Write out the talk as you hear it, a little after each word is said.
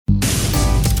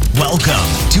Welcome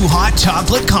to Hot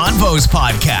Chocolate Convos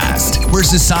Podcast, where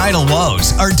societal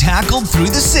woes are tackled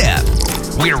through the sip.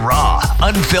 We're raw,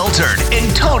 unfiltered,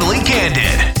 and totally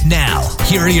candid. Now,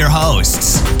 here are your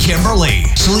hosts, Kimberly,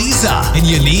 Shalisa, and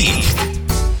Unique.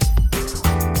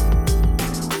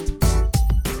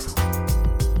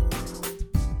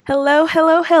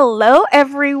 Hello,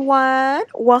 everyone.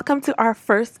 Welcome to our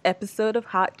first episode of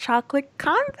Hot Chocolate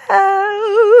Convos.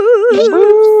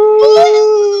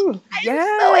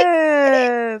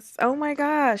 Yes. Oh my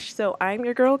gosh. So I'm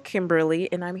your girl,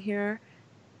 Kimberly, and I'm here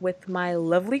with my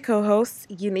lovely co-hosts,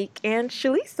 Unique and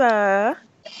Shalisa.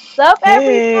 What's up,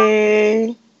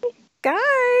 everybody?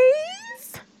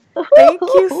 Guys, thank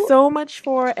you so much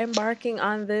for embarking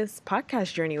on this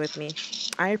podcast journey with me.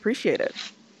 I appreciate it.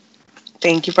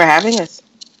 Thank you for having us.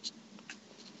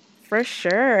 For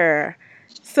sure.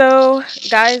 So,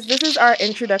 guys, this is our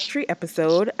introductory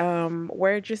episode.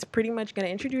 We're just pretty much going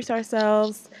to introduce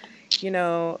ourselves,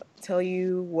 tell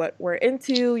you what we're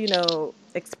into,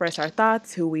 express our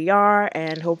thoughts, who we are,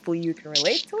 and hopefully you can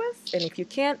relate to us. And if you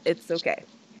can't, it's okay.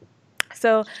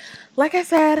 So, like I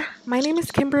said, my name is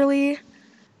Kimberly.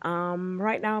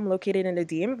 Right now I'm located in the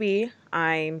DMV.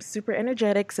 I'm super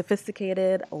energetic,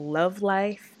 sophisticated, love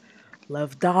life,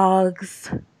 love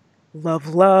dogs,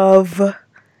 love.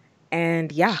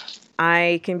 And yeah,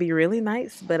 I can be really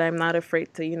nice, but I'm not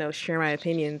afraid to, share my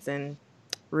opinions and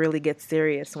really get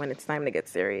serious when it's time to get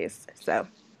serious. So,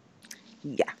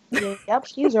 yeah. Yep,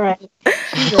 she's right.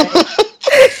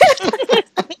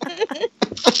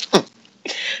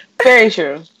 Very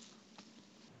true.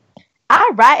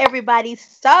 All right, everybody.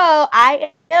 So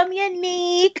I am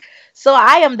Unique. So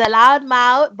I am the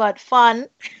loudmouth but fun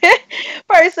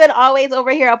person always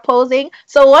over here opposing.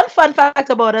 So one fun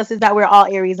fact about us is that we're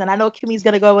all Aries, and I know Kimmy's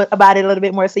gonna go about it a little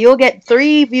bit more. So you'll get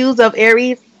 3 views of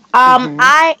Aries.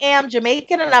 I am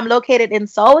Jamaican and I'm located in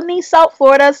sunny South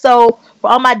Florida. So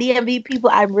for all my DMV people,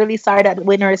 I'm really sorry that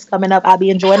winter is coming up. I'll be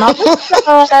enjoying all the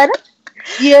sun.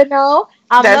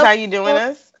 That's how you doing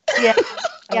us? Yeah.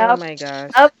 Oh my gosh.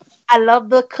 I love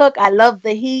the cook. I love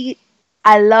the heat.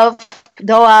 I love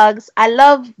dogs. I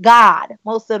love God.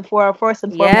 First and foremost.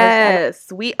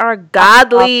 Yes, we are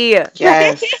godly.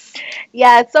 Yes.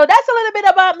 Yeah, so that's a little bit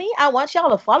about me. I want y'all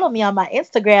to follow me on my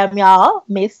Instagram, y'all.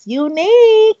 Miss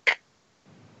Unique.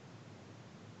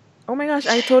 Oh my gosh,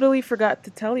 I totally forgot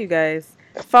to tell you guys.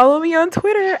 Follow me on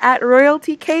Twitter at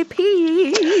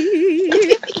RoyaltyKP.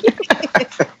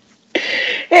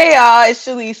 Hey y'all, it's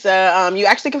Shalisa. You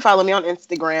actually can follow me on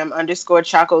Instagram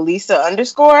 _ChocoLisa_.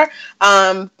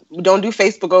 We don't do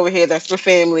Facebook over here. That's for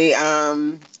family.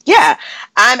 Yeah,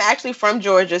 I'm actually from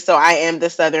Georgia, so I am the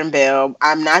Southern Belle.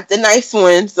 I'm not the nice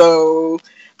one, so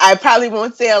I probably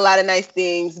won't say a lot of nice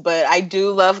things, but I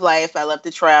do love life. I love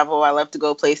to travel. I love to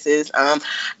go places.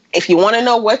 If you want to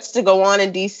know what's to go on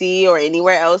in DC or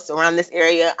anywhere else around this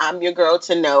area, I'm your girl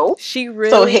to know. She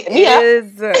really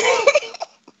is.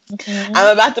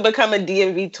 I'm about to become a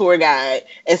DMV tour guide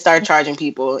and start charging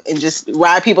people and just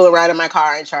ride people around in my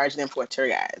car and charge them for tour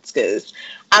guides because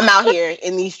I'm out here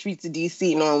in these streets of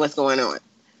DC knowing what's going on.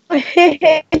 So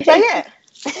yeah,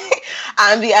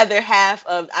 I'm the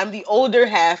older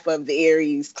half of the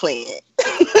Aries clan.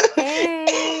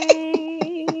 Hey.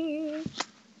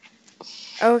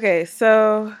 Okay,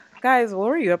 so guys, what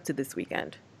were you up to this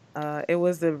weekend? It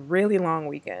was a really long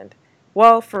weekend.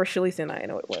 Well, for Shalisa and I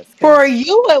know it was. For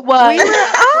you, it was.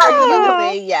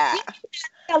 Yeah.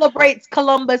 Celebrates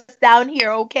Columbus down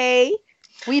here, okay?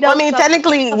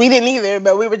 Technically, we didn't either,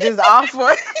 but we were just off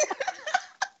for it.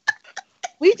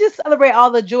 We just celebrate all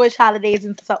the Jewish holidays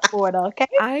in South Florida, okay?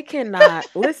 I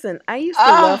cannot. Listen, I used to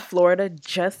love Florida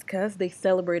just because they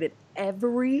celebrated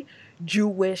every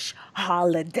Jewish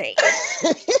holiday.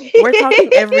 We're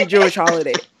talking every Jewish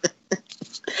holiday.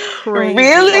 Crazy.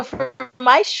 Really? For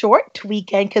my short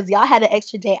weekend, because y'all had an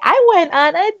extra day, I went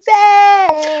on a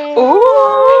date.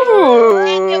 Ooh.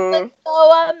 And it was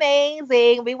so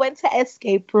amazing. We went to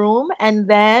Escape Room, and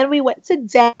then we went to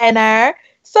dinner.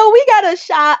 So we got to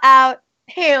shout out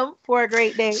him for a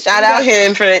great day. Shout out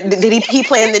him for did he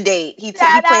plan the date? He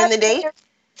planned the date?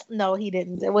 No, he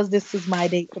didn't. This is my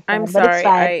date. I'm sorry.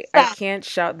 I can't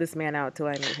shout this man out till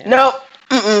I meet him. No.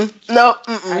 No.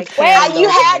 You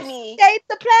had me. Date's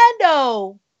the plan,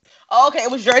 though. Oh, okay,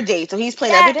 it was your date, so he's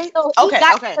playing every day. So okay.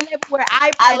 Where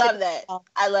I love that.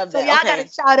 I love that. So y'all gotta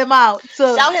shout him out.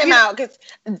 Shout him out, because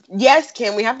yes,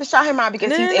 Kim, we have to shout him out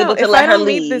because he's able to let her lead. If I don't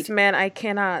meet this man, I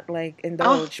cannot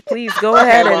indulge. Please go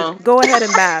ahead and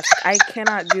bask. I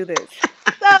cannot do this.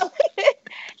 So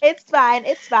it's fine.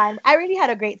 It's fine. I really had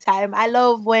a great time. I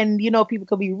love when people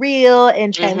can be real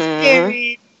and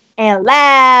transparent. and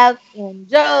laugh and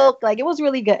joke. Like, it was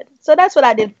really good. So that's what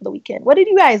I did for the weekend. What did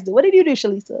you guys do? What did you do,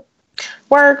 Shalisa?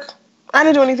 Work. I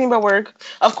didn't do anything but work.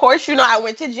 Of course, I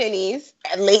went to Jenny's,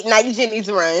 a late night Jenny's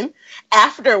run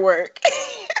after work.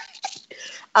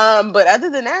 But other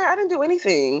than that, I didn't do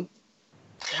anything.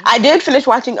 I did finish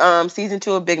watching season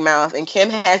 2 of Big Mouth, and Kim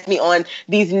has me on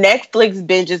these Netflix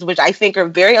binges, which I think are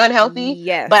very unhealthy.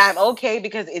 Yes. But I'm okay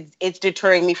because it's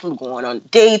deterring me from going on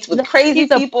dates with crazy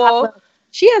people.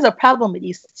 She has a problem with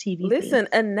these TV Listen, things.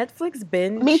 a Netflix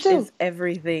binge Me too. is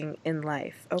everything in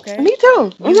life, okay? Me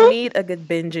too. You need a good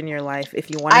binge in your life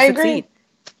if you want to succeed.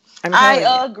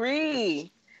 I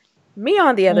agree. Me,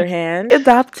 on the other hand,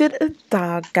 adopted a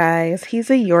dog, guys. He's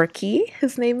a Yorkie.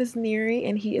 His name is Neri,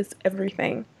 and he is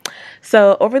everything.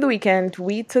 So over the weekend,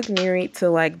 we took Neri to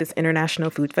like this international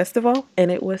food festival, and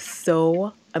it was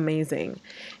so amazing.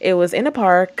 It was in a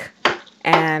park,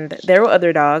 and there were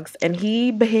other dogs, and he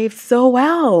behaved so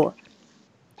well.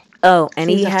 Oh, and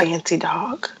he's a fancy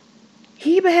dog.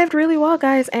 He behaved really well,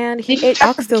 guys, and he ate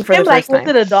oxtail for the first time. Was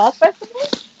it a dog festival?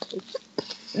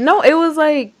 No, it was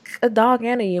like a dog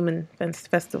and a human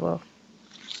festival.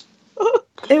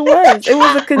 It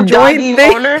was a conjoined Doggy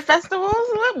thing. owner festivals?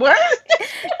 What?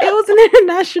 It was an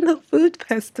international food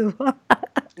festival.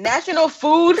 National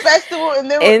food festival?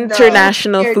 And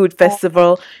International food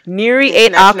festival. Neri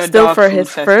ate oxtail for his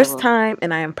first time,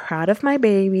 and I am proud of my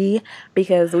baby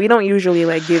because we don't usually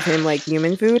like give him like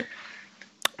human food.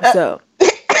 So,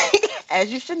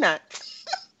 as you should not.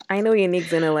 I know Unique's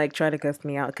gonna like try to cuss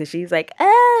me out because she's like,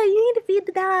 "Oh, you need to feed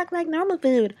the dog like normal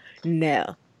food."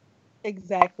 No.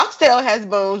 Exactly. Oxtail has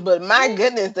bones, but my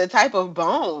goodness, the type of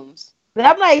bones. But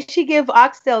I'm like, she give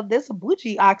oxtail this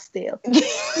bougie oxtail.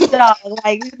 Dog,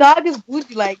 like, dog is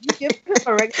bougie. Like, you give him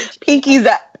a regular chicken. Pinky's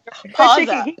up. Pause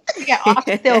up. He got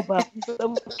oxtail bones.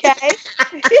 Okay.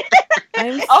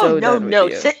 I'm so done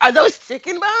with you. Are those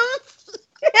chicken bones?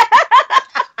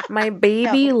 My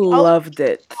baby loved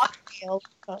it.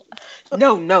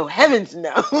 No, heavens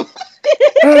no.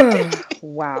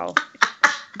 Wow.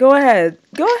 Go ahead,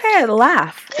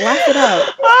 laugh it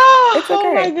out. It's okay.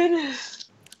 Oh my goodness.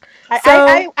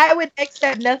 I would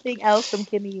accept nothing else from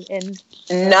Kimmy and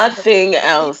nothing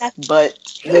else but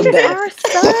the best. Our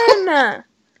son.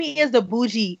 Kimmy is the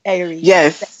bougie Aries.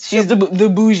 Yes, she's the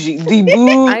bougie. The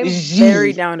bougie. I'm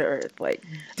very down to earth. Like,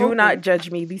 do not judge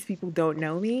me. These people don't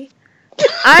know me.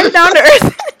 I'm down to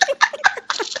earth.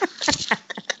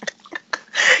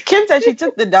 Kim said she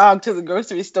took the dog to the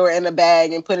grocery store in a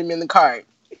bag and put him in the cart.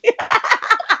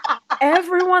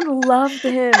 Everyone loved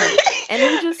him, and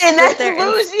he just stood there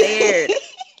and stared.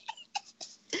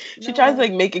 She tries to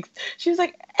like make it. She was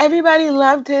like, everybody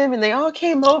loved him, and they all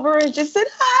came over and just said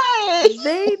hi.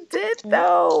 They did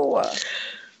though.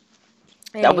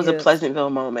 That was a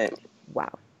Pleasantville moment.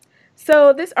 Wow.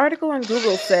 So this article on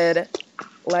Google said,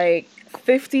 like,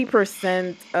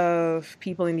 50% of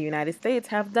people in the United States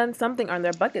have done something on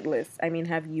their bucket list. I mean,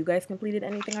 have you guys completed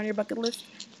anything on your bucket list?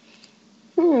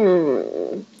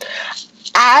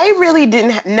 I really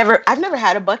I've never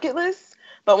had a bucket list,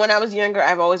 but when I was younger,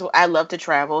 I loved to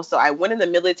travel. So I went in the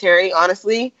military,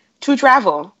 honestly, to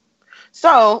travel.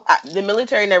 So the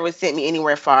military never sent me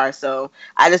anywhere far. So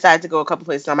I decided to go a couple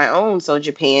places on my own. So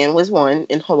Japan was one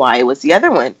and Hawaii was the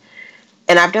other one.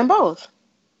 And I've done both.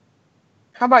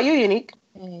 How about you, Unique?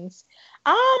 Nice.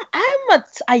 I'm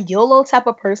a YOLO type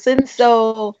of person,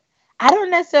 so I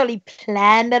don't necessarily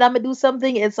plan that I'm gonna do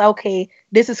something. It's okay.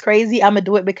 This is crazy. I'm gonna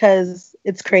do it because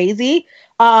it's crazy.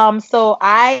 So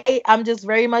I'm just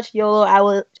very much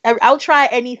YOLO. I'll try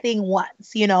anything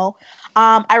once, you know.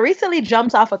 I recently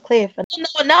jumped off a cliff.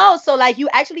 No. So like you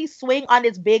actually swing on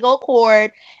this big old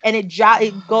cord and it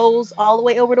goes all the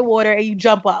way over the water and you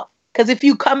jump off. Because if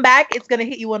you come back, it's gonna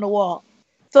hit you on the wall.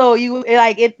 So you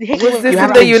like it. Was this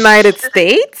in the United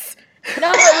States?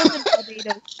 No, it was in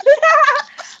Barbados.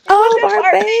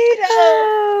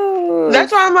 Barbados.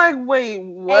 That's why I'm like, wait,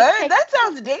 what? That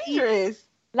sounds dangerous.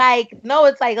 Like, no,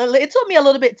 it's like it took me a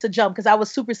little bit to jump because I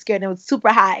was super scared and it was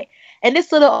super high. And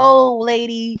this little old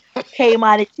lady came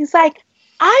on and she's like,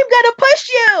 "I'm gonna push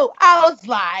you." I was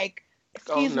like,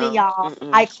 "Excuse me, y'all."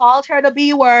 Mm-mm. I called her the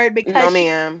B word because no,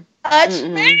 ma'am. Touched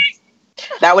me.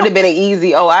 That would have been an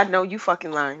easy. Oh, I know you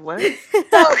fucking lying. What?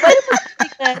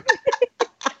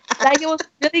 Like it was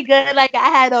really good. Like I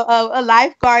had a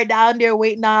lifeguard down there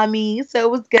waiting on me, so it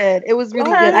was good. It was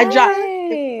really good.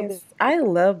 Nice. I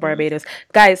love Barbados,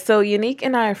 guys. So Unique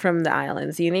and I are from the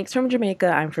islands. Unique's from Jamaica.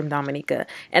 I'm from Dominica,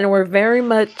 and we're very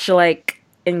much like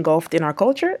engulfed in our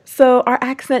culture. So our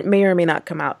accent may or may not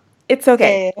come out. It's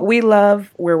okay. Yeah. We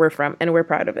love where we're from, and we're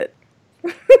proud of it.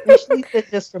 She's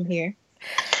just from here.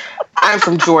 I'm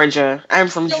from Georgia.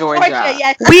 Georgia,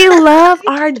 yes. We love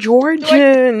our Georgia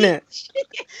Georgian. Beach.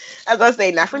 I was gonna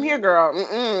say, not from here, girl.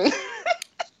 Mm-mm.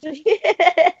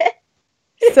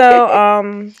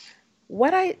 So,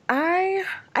 what I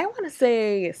want to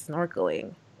say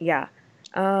snorkeling. Yeah.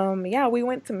 Yeah, we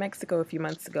went to Mexico a few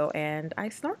months ago and I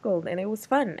snorkeled and it was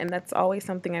fun and that's always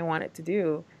something I wanted to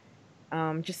do.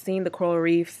 Just seeing the coral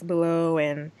reefs below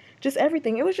and just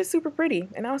everything. It was just super pretty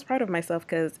and I was proud of myself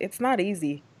because it's not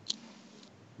easy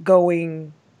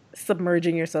going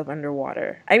submerging yourself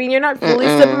underwater. I mean, you're not fully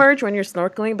Mm-mm. submerged when you're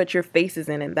snorkeling, but your face is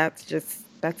in it. That's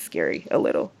scary a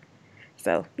little.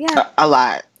 So, yeah, A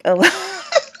lot. a lot.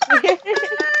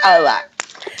 A lot.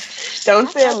 Don't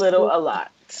say a little, a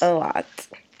lot. A lot.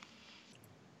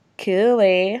 Cool.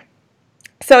 Eh?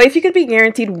 So, if you could be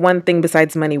guaranteed one thing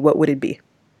besides money, what would it be?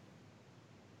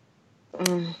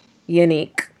 Mm.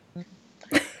 Unique.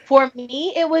 For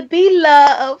me, it would be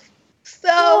love. So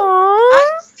I'm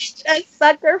Aww, such a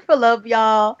sucker for love,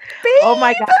 y'all. Oh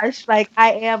my babe. gosh, like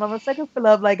I am. I'm a sucker for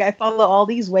love. Like I follow all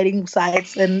these wedding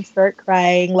sites and start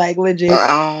crying, like legit.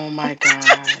 Oh my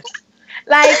god.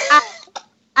 Like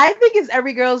I think it's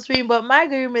every girl's dream, but my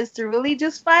dream is to really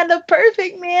just find the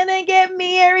perfect man and get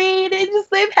married and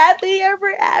just live happily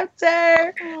ever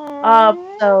after.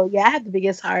 Aww. So yeah, I have the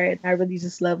biggest heart. I really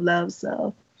just love love.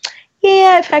 So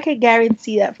yeah, if I could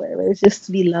guarantee that forever, it's just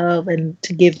to be love and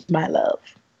to give my love.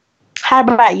 How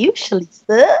about you,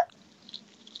 Shalisa?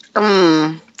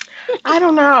 I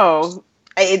don't know.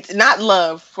 It's not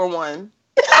love for one.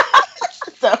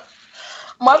 So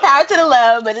more power to the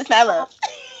love, but it's not love.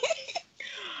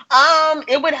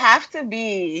 It would have to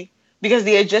be because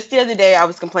just the other day I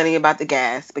was complaining about the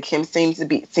gas, but Kim seems to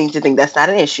think that's not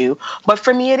an issue. But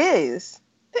for me, it is.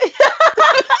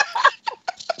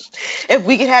 If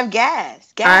we could have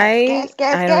gas, I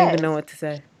don't even know what to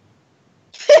say.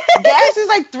 Gas is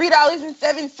like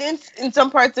 $3.07 in some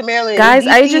parts of Maryland. Guys,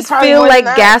 In I DC, just probably feel more than like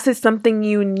that. gas is something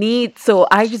you need, so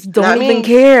I just Not don't even me.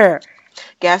 care.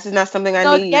 Gas is not something I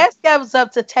So need. gas goes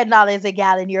up to $10 a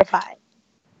gallon. You're fine.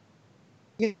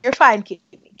 You're fine, Kimmy,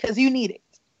 because you need it.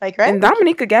 Like right? In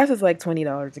Dominica, gas is like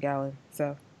 $20 a gallon,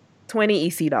 so 20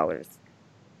 EC dollars.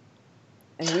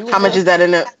 And we How much is that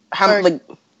in a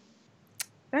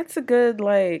That's a good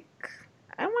like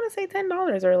I want to say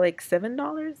 $10 or like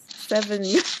 $7,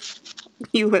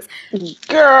 US.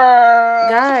 girl?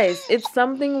 Guys, it's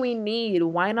something we need.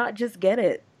 Why not just get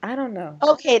it? I don't know.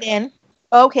 Okay then.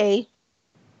 Okay.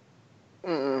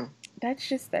 Mm-mm. That's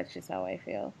just how I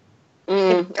feel.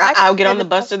 Mm-mm. If I I'll could get on the spend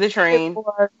bus or the train.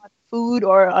 Or on food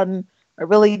or on a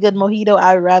really good mojito,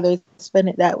 I'd rather spend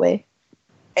it that way.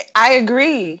 I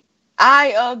agree.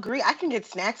 I can get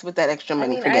snacks with that extra I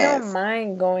money mean, for I gas. don't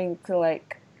mind going to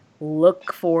like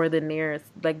look for the nearest,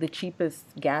 like the cheapest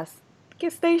gas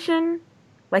station,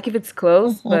 like if it's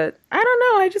close. Mhm. But I don't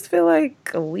know. I just feel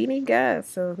like we need gas,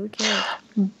 so who cares?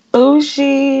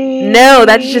 Bougie. No,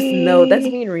 that's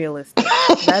being realistic.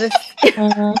 That is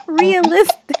Mhm.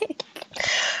 realistic.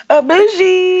 A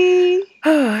bougie.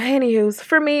 Anywho's,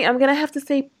 for me, I'm gonna have to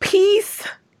say peace.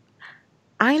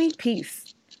 I need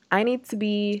peace. I need to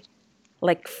be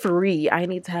like free. I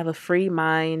need to have a free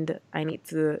mind. I need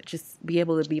to just be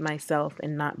able to be myself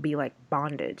and not be like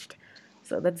bondaged.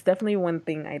 So that's definitely one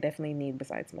thing I definitely need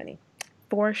besides money.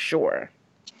 For sure.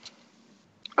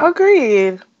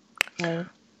 Agreed. Okay.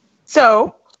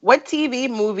 So, what TV,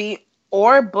 movie,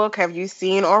 or book have you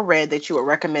seen or read that you would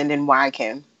recommend and why,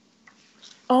 Kim?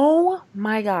 Oh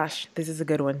my gosh, this is a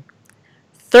good one.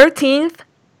 13th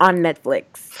on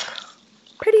Netflix.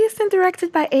 Produced and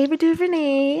directed by Ava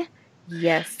DuVernay.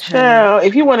 Yes, honey. So,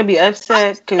 if you want to be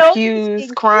upset, No,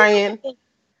 confused, crying,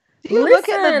 You look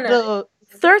at Listen.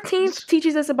 13th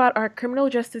teaches us about our criminal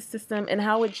justice system and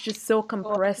how it's just so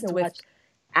compressed can with watch.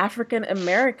 African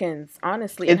Americans,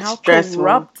 honestly, and It's how stressful.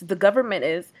 corrupt the government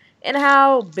is, and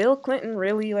how Bill Clinton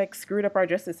really like screwed up our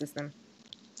justice system.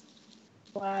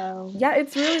 Wow. Yeah,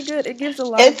 it's really good. It gives a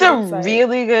lot it's of a insight.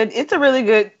 really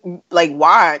good like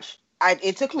watch.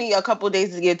 It took me a couple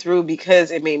days to get through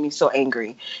because it made me so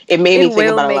angry. It made It me think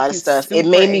will about a make lot of you stuff. It super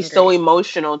made me so angry.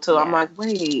 emotional too. I'm Yeah. like,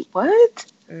 wait, what?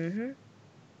 Mm-hmm.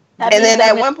 That And means then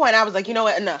at that- one point I was like, you know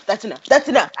what? Enough. That's enough. That's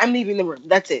enough. I'm leaving the room.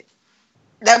 That's it.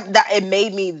 That it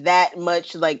made me that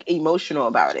much like emotional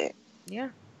about it. Yeah,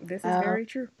 this is Wow. very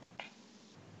true.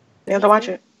 You have to watch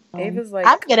it. Ava's like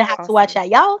I'm gonna have to watch awesome.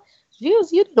 that, y'all.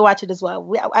 Viewers, you need to watch it as well.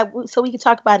 So we can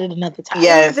talk about it another time.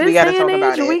 Yes, This we gotta day talk and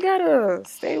about age, we it. gotta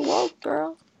stay woke,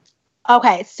 girl.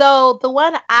 Okay, so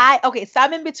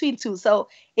I'm in between two. So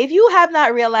if you have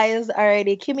not realized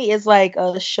already, Kimmy is like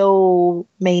a show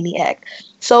maniac.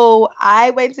 So I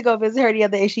went to go visit her the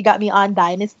other day. She got me on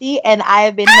Dynasty, and I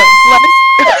have been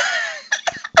hooked.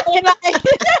 And like,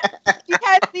 she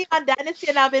has me on Dynasty,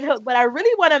 and I've been hooked. But I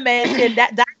really want to mention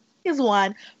that Dynasty is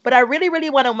one. But I really, really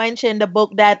want to mention the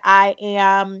book that I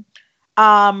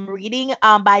am reading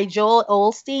by Joel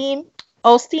Osteen.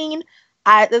 Osteen.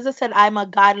 As I said, I'm a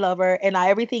God lover, and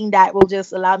everything that will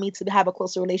just allow me to have a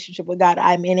closer relationship with God,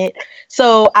 I'm in it.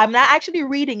 So I'm not actually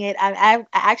reading it. I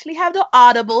actually have the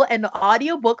Audible and the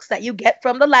audio books that you get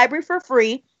from the library for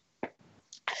free.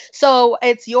 So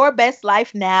it's Your Best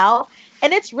Life Now.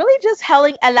 And it's really just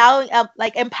allowing,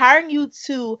 like empowering you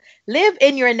to live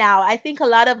in your now. I think a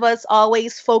lot of us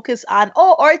always focus on,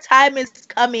 oh, our time is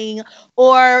coming,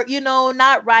 or,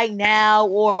 not right now,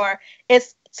 or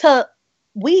it's to,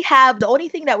 we have the only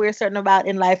thing that we're certain about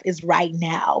in life is right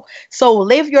now. So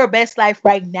live your best life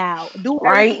right now. Do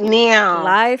Right everything now.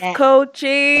 Life now.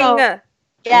 coaching. So, Right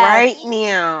yes,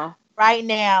 now. right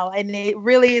now. And it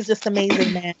really is just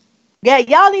amazing, man. Yeah,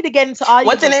 y'all need to get into audio.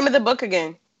 What's the name of the book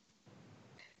again?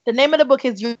 The name of the book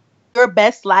is Your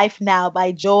Best Life Now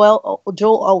by Joel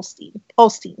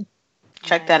Osteen.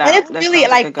 Check that out. And it's That really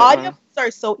sounds like a good one. audiobooks are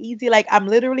so easy. Like I'm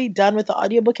literally done with the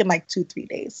audiobook in like 2-3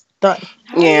 days. Done.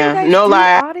 How do you Yeah, guys no do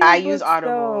lie. I use audiobooks,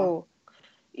 Audible. though?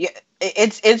 Yeah,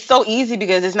 it's so easy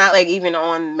because it's not like even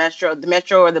on the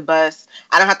metro or the bus.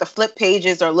 I don't have to flip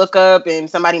pages or look up and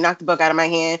somebody knock the book out of my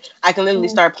hand. I can literally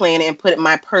start playing it and put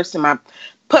my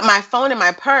phone in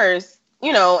my purse,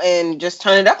 and just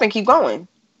turn it up and keep going.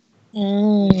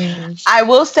 I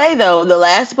will say though, the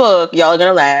last book, y'all are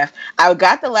gonna laugh. I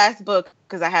got the last book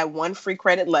because I had one free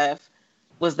credit left.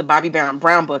 Was the Bobby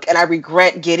Brown book, and I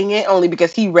regret getting it only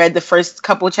because he read the first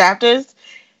couple chapters,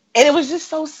 and it was just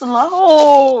so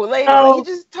slow. Like he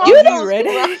just talked you so You read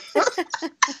slow.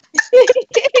 it?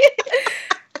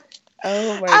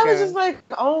 Oh my I was god. just like,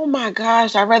 oh my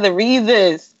gosh, I'd rather read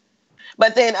this.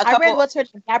 But then I read what's her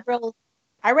name? Gabrielle.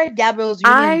 I read Gabrielle's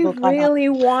Union's I book on really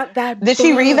want that Did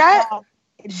she read book. that?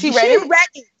 She read it? read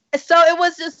it. So it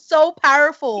was just so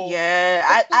powerful.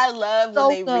 Yeah, I love so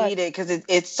when they good. read it because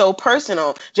it's so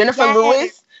personal. Jennifer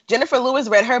Lewis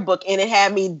read her book and it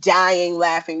had me dying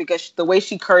laughing because the way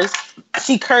she cursed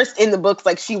in the books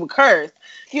like she would curse.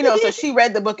 So she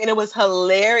read the book and it was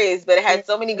hilarious, but it had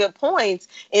so many good points.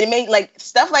 And it made like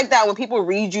stuff like that when people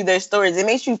read you their stories, it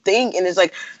makes you think, and it's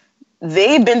like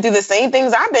they've been through the same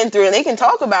things I've been through and they can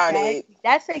talk about it.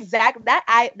 That's exactly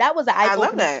that was an eye opener. I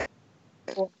love that.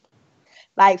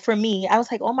 Like for me, I was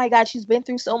like, oh my God, she's been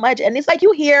through so much. And it's like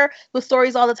you hear the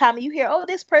stories all the time and you hear, oh,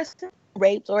 this person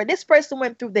raped or this person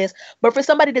went through this. But for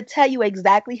somebody to tell you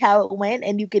exactly how it went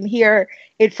and you can hear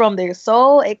it from their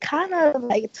soul, it kind of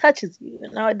like touches you.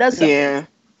 It does something. Yeah.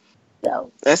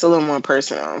 So that's a little more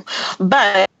personal.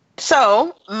 But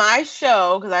so my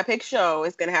show, because I picked show,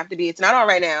 it's going to have to be, it's not on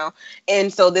right now.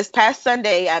 And so this past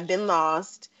Sunday, I've been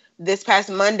lost. This past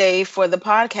Monday for the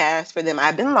podcast for them,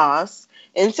 I've been lost.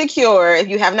 Insecure. If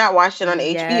you have not watched it on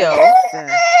HBO,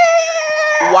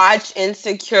 watch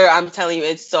Insecure. I'm telling you,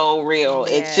 it's so real.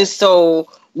 Yes. It's just so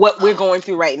what we're going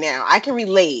through right now. I can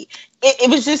relate. It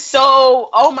was just so,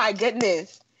 oh my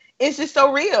goodness. It's just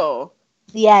so real.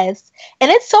 Yes, and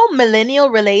it's so millennial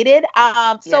related.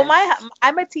 So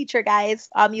I'm a teacher, guys.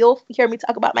 You'll hear me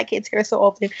talk about my kids here so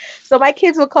often. So my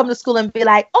kids will come to school and be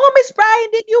like, "Oh, Miss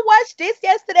Bryan, did you watch this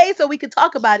yesterday?" So we could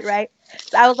talk about it, right?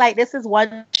 So I was like, "This is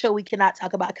one show we cannot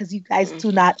talk about because you guys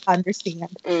do not understand.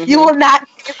 Mm-hmm. You will not."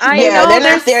 I know they're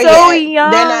not there so yet.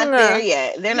 Young. They're not there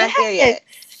yet. They're not there yet.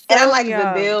 And I'm like,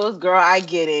 the bills, girl, I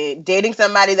get it. Dating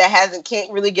somebody that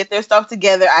can't really get their stuff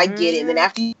together, I get it. And then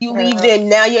after you leave them,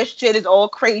 now your shit is all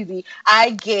crazy.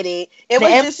 I get it. It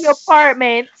was empty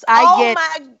apartments. I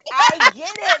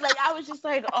get it. Like I was just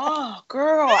like, oh,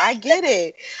 girl, I get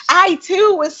it. I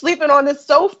too was sleeping on the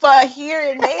sofa here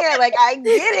and there. Like I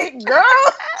get it, girl.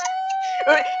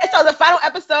 And so the final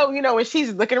episode, when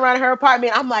she's looking around her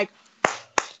apartment, I'm like,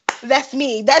 that's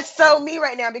me. That's so me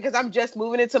right now because I'm just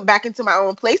moving back into my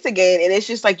own place again. And it's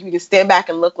just like you can stand back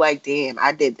and look like, damn,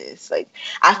 I did this. Like,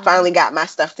 I finally got my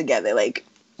stuff together. Like,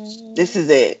 this is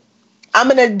it.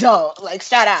 I'm an adult. Like,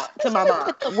 shout out to my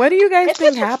mom. What do you guys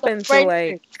think happened to,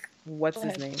 like, what's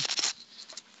his name?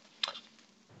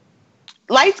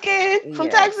 Light skin from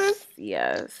Texas?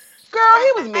 Yes. Girl,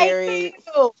 he was married.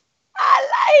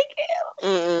 I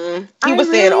like him. He was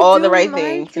saying all the right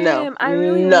things. No, I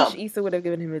really wish Issa would have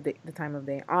given him the time of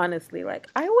day. Honestly, like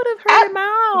I would have heard him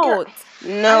out.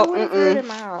 No, I would have heard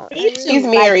him out. He's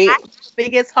married.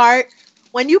 Biggest heart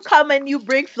when you come and you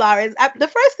bring flowers, the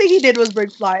first thing he did was bring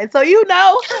flowers. So you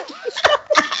know,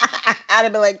 I'd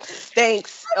have been like,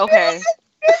 thanks. Okay.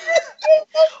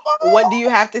 What do you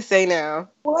have to say now?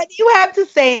 What do you have to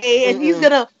say? And he's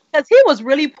gonna, because he was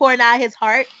really pouring out his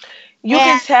heart. You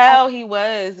can tell he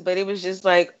was, but it was just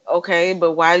like, okay,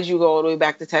 but why did you go all the way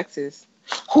back to Texas?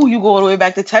 Who you go all the way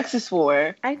back to Texas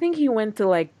for? I think he went to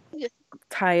like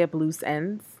tie up loose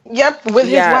ends. Yep, with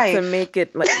his wife. To make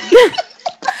it like.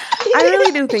 I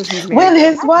really do think he's married. With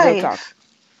his wife.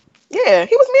 Yeah,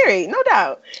 he was married, no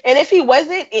doubt. And if he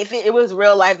wasn't, if it was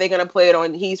real life, they're gonna play it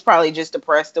on. He's probably just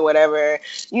depressed or whatever.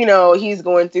 You know, he's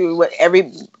going through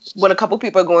what a couple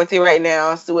people are going through right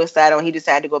now, suicidal. And he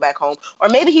decided to go back home, or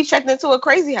maybe he checked into a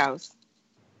crazy house.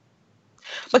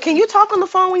 But can you talk on the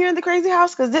phone when you're in the crazy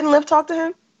house? Because didn't Liv talk to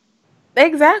him?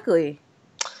 Exactly.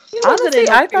 Honestly,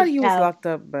 I thought he was locked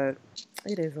up, but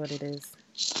it is what it is.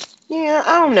 Yeah,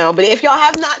 I don't know. But if y'all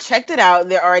have not checked it out,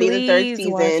 they're already in the third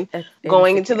season,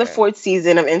 going into the fourth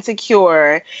season of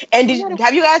Insecure. And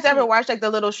have you guys ever watched like the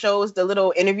little shows, the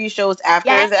little interview shows after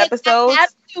the episodes? I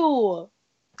have to.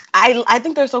 I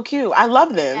think they're so cute. I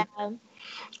love them. Yeah.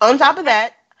 On top of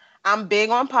that, I'm big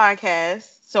on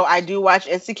podcasts. So I do watch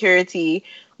Insecurity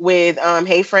with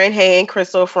Hey Friend Hey and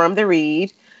Crystal from The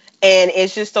Read. And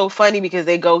it's just so funny because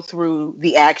they go through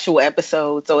the actual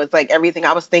episode. So it's like everything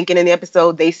I was thinking in the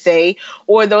episode they say,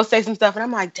 or they'll say some stuff. And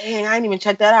I'm like, dang, I didn't even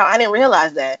check that out. I didn't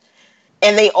realize that.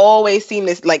 And they always seem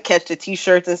to like catch the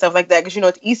t-shirts and stuff like that. Because, you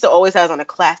know, Issa always has on a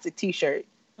classic t-shirt.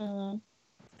 Mm-hmm.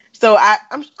 So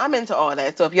I'm into all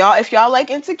that. So if y'all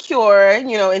like Insecure,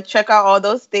 you know, and check out all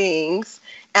those things.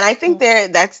 And I think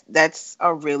that's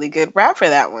a really good wrap for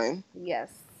that one. Yes.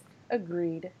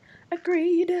 Agreed.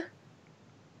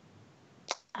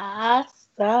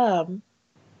 Awesome.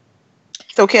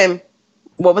 So Kim,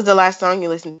 what was the last song you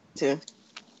listened to?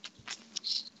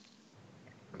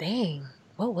 Dang,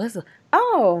 what was it?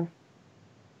 Oh,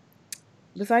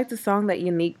 besides the song that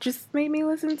Unique just made me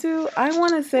listen to, I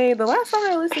want to say the last song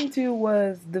I listened to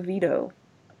was Davido,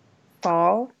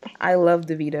 Fall. I love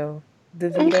Davido.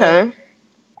 Okay.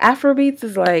 Afrobeats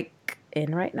is like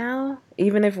in right now,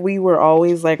 even if we were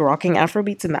always like rocking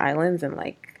Afrobeats in the islands and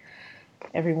like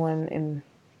everyone in.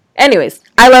 Anyways,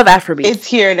 I love Afrobeats. It's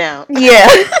here now. Yeah.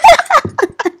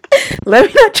 Let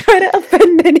me not try to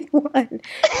offend anyone.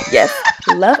 Yes,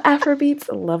 love Afrobeats,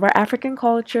 love our African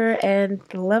culture, and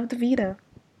love Davido.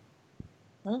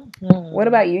 Mm-hmm. What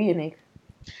about you, Unique?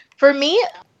 For me,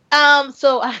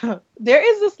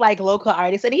 there is this like local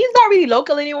artist, and he's not really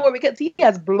local anymore because he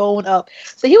has blown up.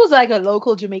 So he was like a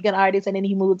local Jamaican artist, and then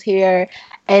he moved here,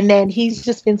 and then he's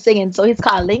just been singing. So he's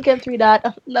called Lincoln 3 Dot.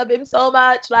 I love him so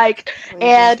much, like,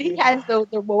 and he has the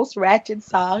most ratchet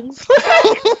songs.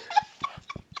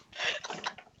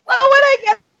 When I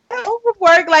get home from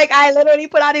work, like I literally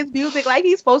put on his music, like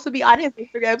he's supposed to be on his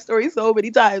Instagram story so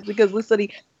many times because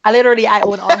literally, I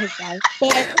own all his songs.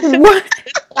 What? The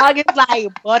song is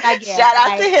like, but again, shout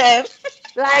out to him.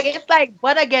 Like it's like,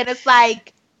 but again, it's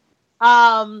like,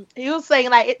 he was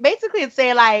saying like, it's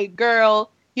saying like, girl,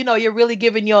 you know, you're really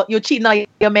giving you're cheating on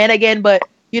your man again, but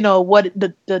you know what,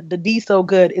 the D so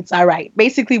good, it's all right.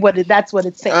 Basically, that's what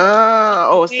it's saying.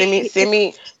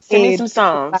 Send me some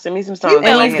songs. Send me some songs.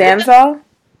 And he's dancehall?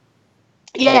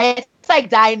 Yeah, it's like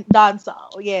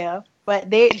dancehall, yeah.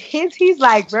 But he's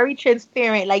like very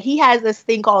transparent. Like he has this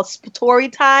thing called story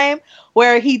time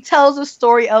where he tells a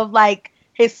story of like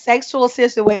his sexual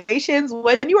situations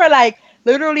when you are like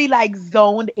literally like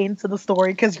zoned into the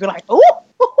story because you're like, ooh.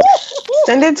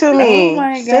 Send it to me. Oh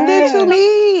my God. Send it to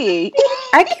me.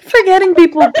 I keep forgetting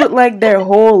people put like their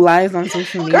whole lives on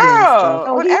social media. Girl,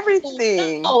 on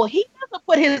everything. Oh, he doesn't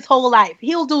put his whole life.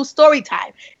 He'll do story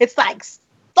time. It's like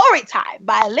Story Time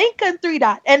by Lincoln 3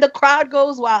 Dot, and the crowd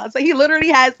goes wild. So he literally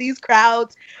has these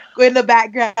crowds go in the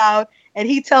background, and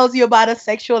he tells you about a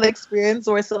sexual experience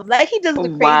or something. Like he does the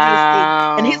craziest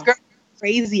thing, and his girl is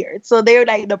crazier. So they're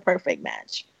like the perfect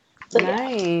match. So,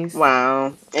 nice.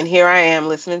 Wow. And here I am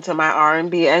listening to my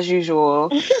R&B as usual.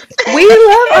 We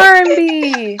love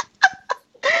R&B.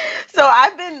 So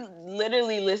I've been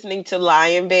literally listening to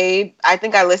Lion Babe. I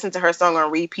think I listened to her song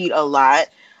on repeat a lot.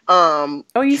 You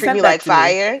Treat Me Like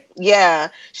Fire. Me. Yeah.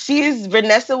 She's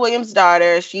Vanessa Williams'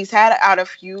 daughter. She's had out a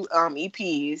few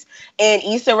EPs. And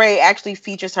Issa Rae actually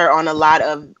features her on a lot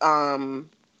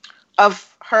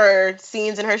of her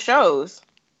scenes in her shows.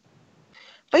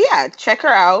 But yeah, check her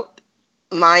out.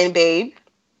 Lion Babe.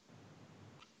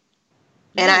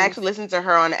 And I actually listened to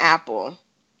her on Apple.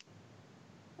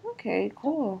 Okay,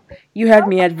 cool. You had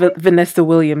me at Vanessa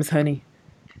Williams, honey.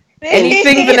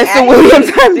 Anything Vanessa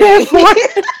Williams, I'm there for.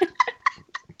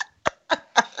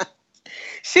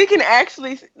 She can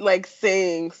actually like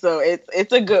sing, so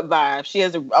it's a good vibe. She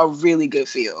has a really good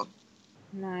feel.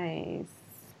 Nice.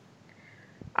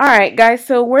 All right, guys.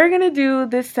 So we're gonna do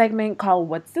this segment called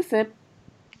 "What's the Sip."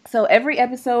 So every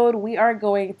episode, we are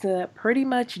going to pretty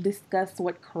much discuss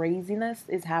what craziness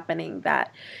is happening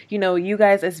that, you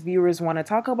guys as viewers want to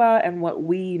talk about and what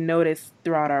we notice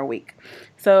throughout our week.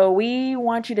 So we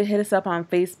want you to hit us up on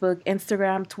Facebook,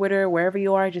 Instagram, Twitter, wherever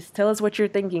you are. Just tell us what you're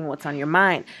thinking, what's on your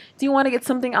mind. Do you want to get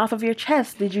something off of your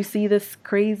chest? Did you see this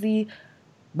crazy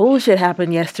bullshit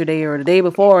happen yesterday or the day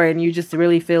before and you just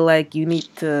really feel like you need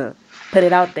to put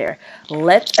it out there?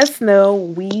 Let us know.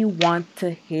 We want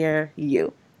to hear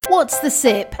you. What's the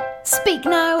sip? Speak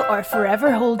now or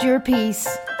forever hold your peace.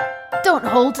 Don't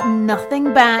hold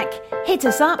nothing back. Hit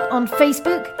us up on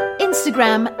Facebook,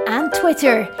 Instagram, and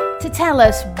Twitter to tell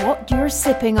us what you're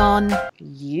sipping on.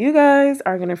 You guys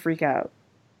are gonna freak out.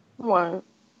 What?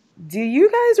 Do you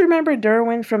guys remember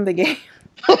Derwin from the game?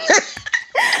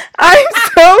 I'm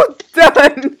so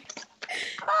done.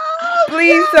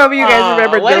 Please tell me you guys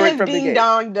remember Derwin from the game. What has Ding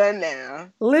Dong done now?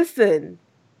 Listen,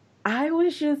 I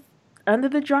was just under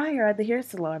the dryer at the hair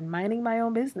salon, minding my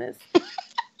own business.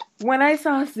 When I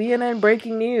saw CNN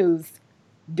breaking news,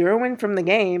 Derwin from the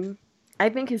game, I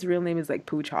think his real name is like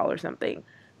Pooch Hall or something,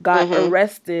 got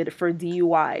arrested for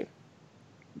DUI.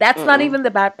 That's not even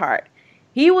the bad part.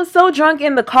 He was so drunk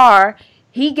in the car,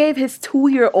 he gave his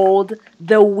 2-year-old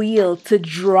the wheel to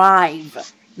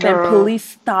drive. Then police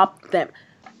stopped them.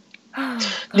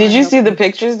 Did you see the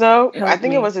pictures though? I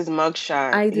think it was his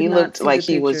mugshot. He looked like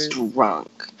he was drunk,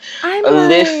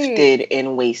 lifted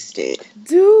and wasted.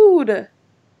 Dude,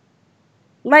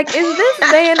 like in this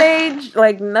day and age,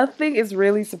 like nothing is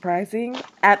really surprising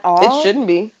at all. It shouldn't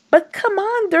be. But come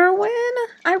on, Derwin,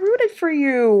 I rooted for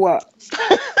you. We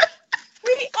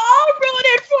all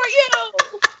rooted for you.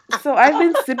 So I've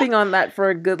been sipping on that for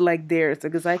a good day or so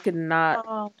because I could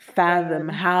not fathom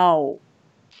how.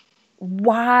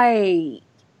 Why?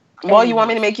 Well, you want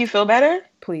me to make you feel better?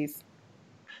 Please.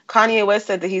 Kanye West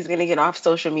said that he's going to get off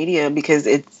social media because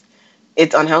it's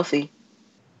unhealthy.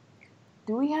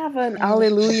 Do we have an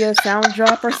Alleluia sound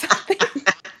drop or something?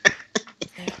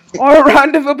 Or a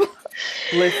round of applause?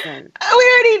 Listen. We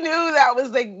already knew that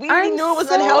was we already knew it was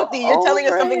unhealthy. You're telling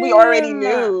us something we already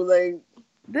knew.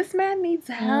 This man needs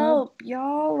help,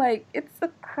 y'all. It's a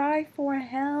cry for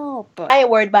help. I ain't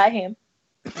worried about him.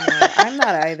 I'm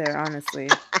not either, honestly.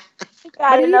 He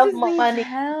got enough money.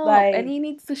 Help, and he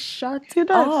needs to shut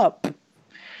up.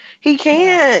 He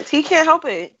can't. He can't help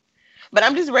it. But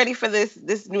I'm just ready for this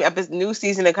new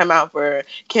season to come out for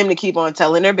Kim to keep on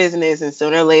telling her business, and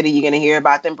sooner or later you're gonna hear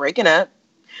about them breaking up.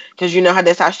 Because you know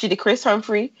that's how she did. Chris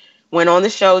Humphrey went on the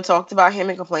show, talked about him,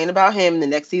 and complained about him. The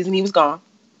next season he was gone.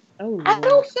 Oh, I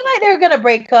don't feel like they're gonna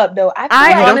break up though.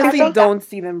 I honestly don't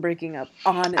see them breaking up.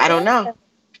 Honestly, I don't know.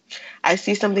 I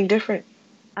see something different.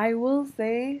 I will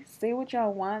say what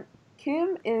y'all want.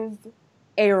 Kim is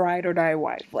a ride or die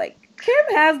wife. Kim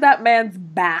has that man's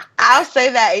back. I'll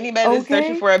say that. Anybody that's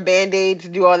searching for a Band-Aid to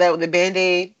do all that with a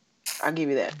Band-Aid, I'll give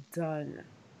you that. Done.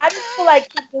 I just feel like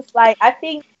Kim just I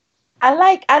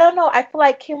don't know. I feel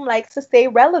like Kim likes to stay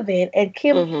relevant, and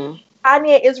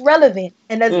Kanye is relevant,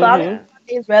 and as long as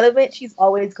Kanye is relevant, she's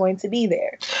always going to be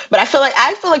there. But I feel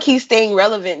like he's staying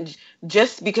relevant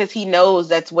just because he knows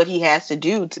that's what he has to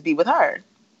do to be with her.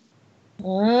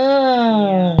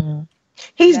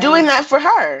 He's doing that for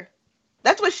her.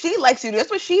 That's what she likes to do.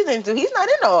 That's what she's into. He's not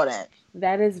into all that.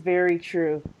 That is very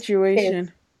true.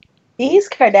 Situation. These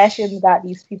Kardashians got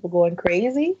these people going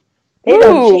crazy. They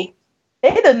don't.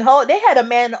 They had a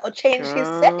man change his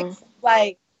sex.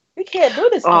 We can't do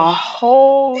this. A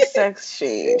whole sex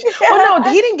change. Well, no,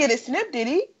 he didn't get it snipped, did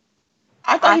he?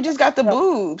 I thought he just got the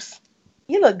boobs.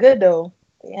 He look good though.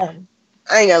 Yeah.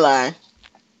 I ain't gonna lie.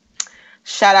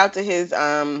 Shout out to his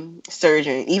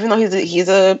surgeon, even though he's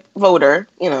a voter,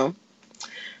 what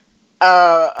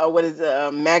is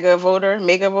it, mega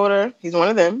voter? He's one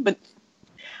of them,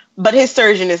 but his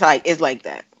surgeon is like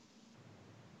that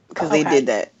because they did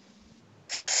that.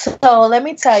 So let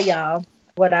me tell y'all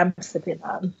what I'm sipping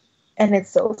on, and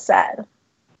it's so sad.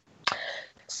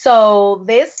 So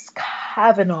this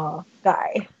Kavanaugh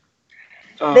guy,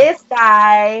 this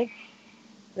guy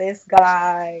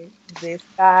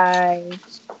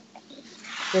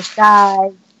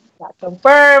got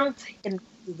confirmed in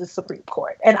the Supreme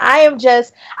Court, and I'm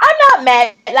not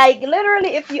mad.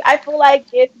 Literally, I feel like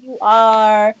if you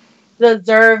are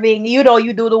deserving, you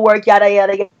do the work, yada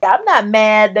yada yada. I'm not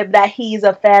mad that he's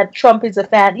a fan. Trump is a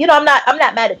fan. I'm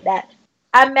not mad at that.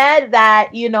 I'm mad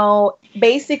that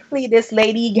basically this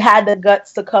lady had the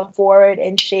guts to come forward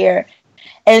and share.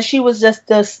 and she was just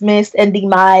dismissed and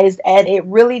demised. And it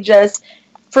really just,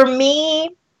 for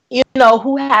me,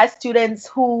 who has students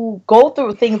who go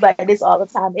through things like this all the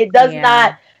time, it does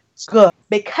not good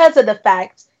because of the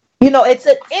fact, it's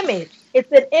an image.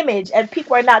 It's an image, and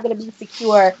people are not going to be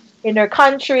secure in their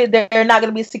country. They're not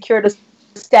going to be secure to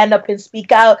stand up and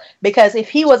speak out, because if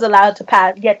he was allowed to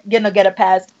get a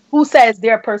pass, who says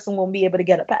their person won't be able to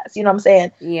get a pass? You know what I'm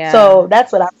saying? Yeah. So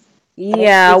that's what I'm.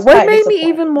 Yeah. What made me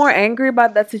even more angry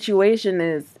about that situation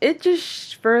is it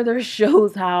just further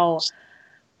shows how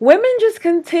women just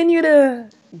continue to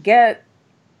get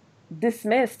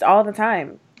dismissed all the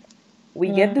time.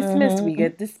 We get dismissed. We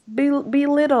get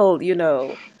belittled.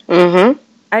 Mm-hmm.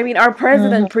 I mean, our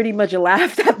president pretty much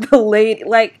laughed at the lady.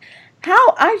 Like,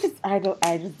 how? I just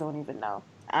don't even know.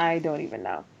 I don't even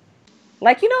know.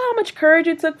 Like, how much courage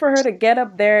it took for her to get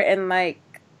up there and like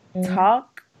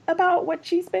talk about what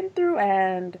she's been through,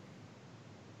 and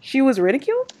she was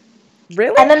ridiculed.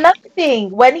 Really? And another thing,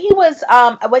 when he was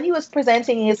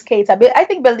presenting his case, I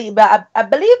believe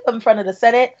in front of the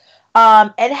Senate,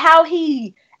 and how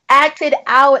he acted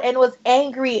out and was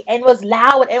angry and was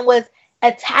loud and was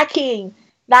attacking.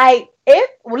 Like,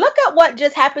 look at what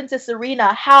just happened to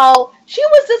Serena, how she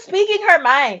was just speaking her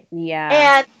mind.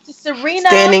 Yeah. And Serena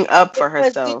standing up for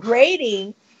herself. Was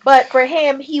degrading, but for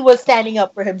him, he was standing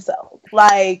up for himself.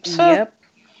 Like, yep.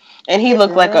 And he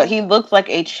looked like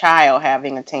a child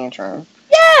having a tantrum.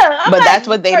 Yeah. But that's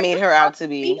what they made her out to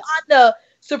be. On the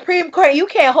Supreme Court, you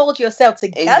can't hold yourself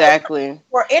together. Exactly.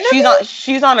 For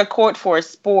she's on a court for a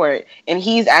sport, and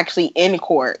he's actually in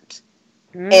court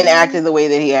and acted the way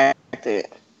that he acted.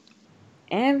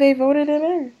 And they voted him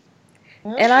in.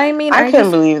 And I mean, I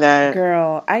couldn't believe that.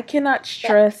 Girl, I cannot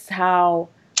stress how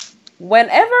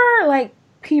whenever like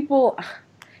people,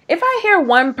 if I hear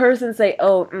one person say,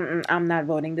 "Oh, I'm not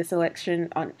voting this election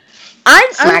on,"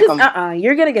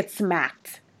 you're gonna get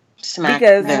smacked.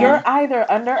 Because you're either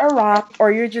under a rock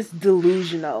or you're just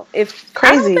delusional. I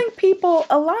don't think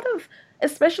a lot of,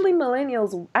 especially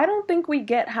millennials, I don't think we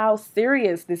get how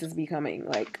serious this is becoming.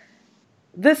 Like,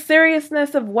 the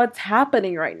seriousness of what's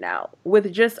happening right now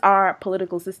with just our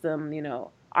political system,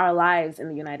 our lives in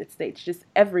the United States, just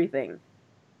everything.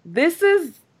 It's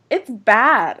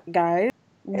bad, guys.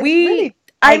 They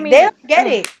don't get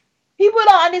it. People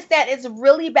don't understand. It's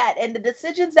really bad. And the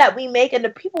decisions that we make and the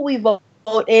people we vote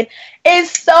in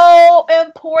is so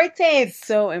important.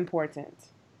 So important.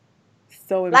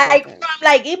 So important.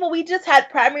 Like even we just had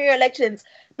primary elections.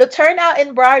 The turnout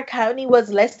in Broward County was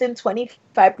less than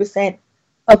 25%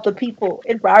 of the people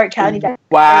in Broward County.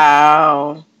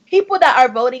 Wow. People that are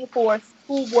voting for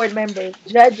school board members,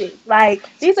 judges. Like,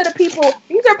 these are people,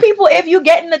 if you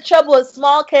get into trouble, a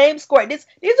small claim score, these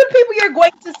are people you're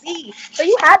going to see. So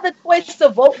you have the choice to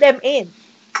vote them in.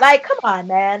 Like, come on,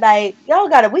 man. Like,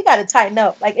 we gotta tighten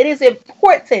up. Like, it is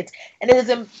important and it is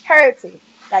imperative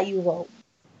that you vote.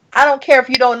 I don't care if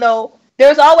you don't know.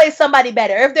 There's always somebody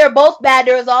better. If they're both bad,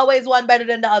 there is always one better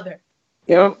than the other.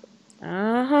 Yep.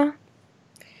 On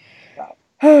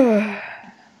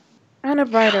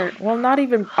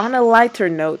a lighter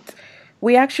note,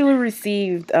 we actually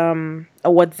received a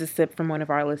What's the Sip from one of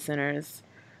our listeners.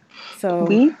 So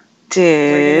we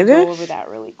did. We're going to go over that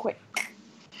really quick.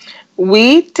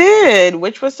 We did,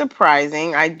 which was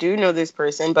surprising. I do know this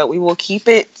person, but we will keep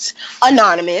it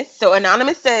anonymous. So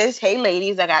Anonymous says, "Hey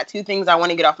ladies, I got 2 things I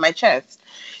want to get off my chest."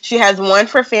 She has one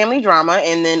for family drama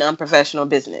and then professional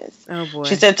business. Oh boy.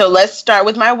 She said, "So let's start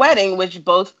with my wedding, which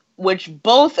both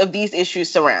of these issues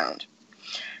surround."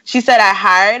 She said, "I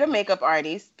hired a makeup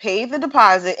artist, paid the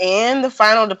deposit and the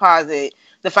final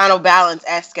balance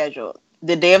as scheduled.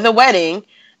 The day of the wedding,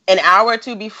 an hour or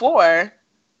 2 before,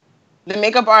 the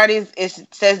makeup artist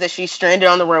says that she's stranded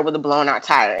on the road with a blown out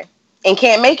tire and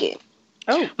can't make it.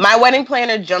 Oh. My wedding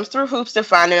planner jumps through hoops to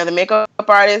find another makeup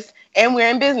artist, and we're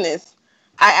in business.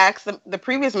 I asked the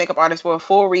previous makeup artist for a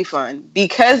full refund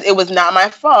because it was not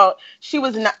my fault. She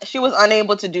was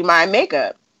unable to do my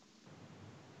makeup.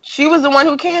 She was the one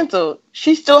who canceled.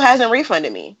 She still hasn't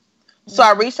refunded me. So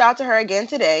I reached out to her again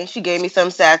today. She gave me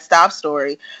some sad stop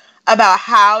story about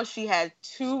how she had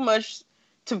too much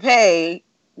to pay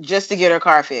just to get her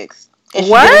car fixed. And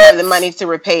she didn't have the money to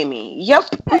repay me." Yep.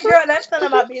 Girl, that's none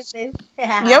of my business.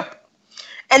 Yep.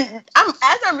 And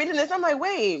as I'm reading this, I'm like,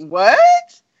 wait, what?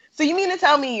 So you mean to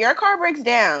tell me your car breaks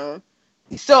down,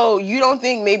 so you don't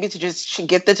think maybe to just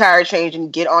get the tire changed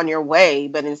and get on your way,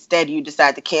 but instead you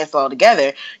decide to cancel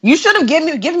altogether? You should have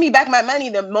given me back my money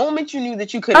the moment you knew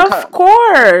that you couldn't come. Of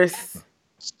course.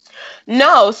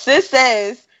 No, sis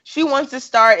says she wants to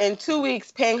start in 2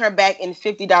 weeks paying her back in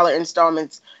 $50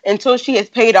 installments until she has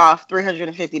paid off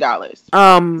 $350.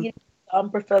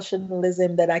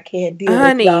 unprofessionalism that I can't deal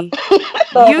Honey, with.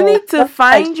 So, you need to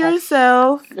find like,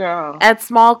 yourself Girl. at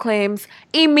Small Claims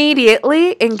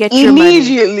immediately and get your money.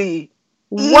 Immediately.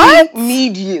 What?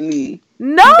 Immediately.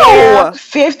 No.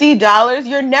 $50.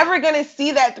 You're never gonna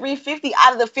see that $350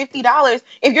 out of the $50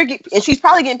 if you're and she's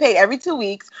probably getting paid every 2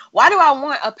 weeks. Why do I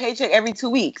want a paycheck every 2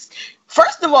 weeks?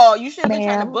 First of all, you should have been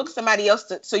trying to book somebody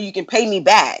else so you can pay me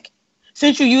back.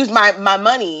 Since you used my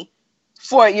money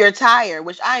for your tire,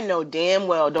 which I know damn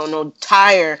well don't know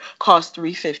tire costs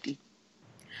 $350.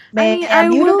 Man, I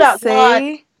you will do not say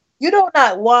want. You do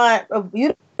not want.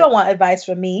 You don't want advice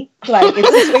from me. Like in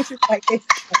situations like this.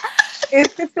 In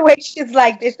situations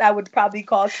like this, I would probably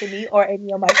call Kimmy or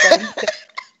any of my friends.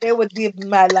 They would give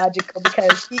my logical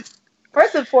because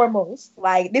first and foremost,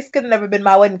 like this could have never been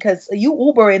my wedding because you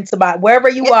Uber into my wherever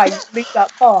you are, you link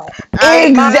up car.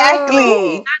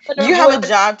 Exactly. You have a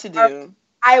job to do.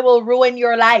 I will ruin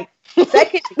your life.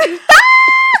 Secondly,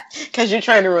 because you're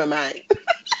trying to ruin mine.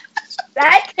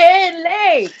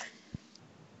 Secondly,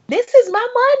 this is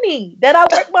my money that I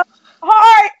work my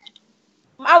heart.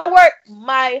 I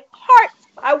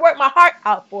work my heart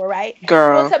out for, right?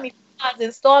 Girl. Don't tell me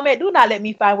installment. Do not let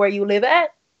me find where you live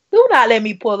at. Do not let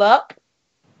me pull up.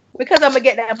 Because I'm gonna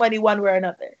get that money one way or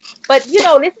another. But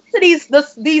listen to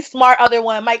these smart other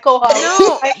one, my co-host.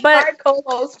 No, but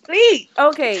co-host, please.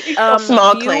 Okay,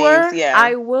 small viewer, claims, yeah.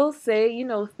 I will say,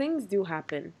 things do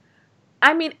happen.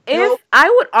 I mean, if I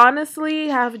would honestly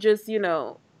have just,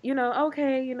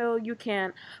 okay, you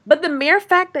can. But the mere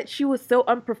fact that she was so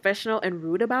unprofessional and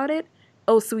rude about it,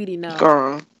 oh, sweetie, no.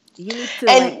 Girl. You need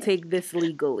to take this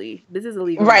legally. This is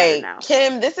illegal right now.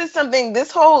 Kim, this is something, this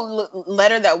whole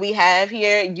letter that we have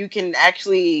here, you can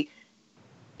actually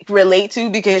relate to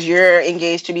because you're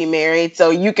engaged to be married. So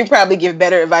you can probably give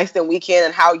better advice than we can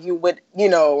on how you would,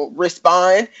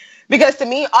 respond. Because to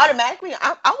me, automatically,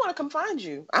 I want to come find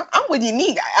you. I'm with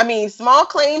Unique. I mean, small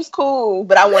claims, cool,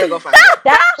 but I want to go find you.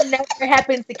 That will never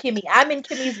happen to Kimmy. I'm in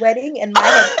Kimmy's wedding, and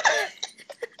my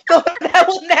so that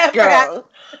will never happen.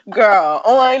 Girl,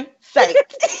 on site.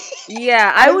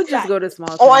 Yeah, I would just go to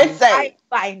small claims. On site. I'm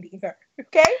finding her.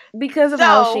 Okay? Because of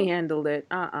how she handled it.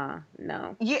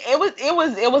 No. Yeah,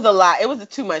 it was a lot. It was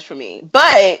too much for me.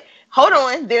 But hold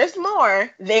on, there's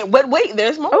more. Wait,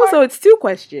 there's more. Oh, so it's 2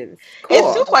 questions. Cool.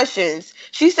 It's 2 questions.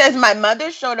 She says, my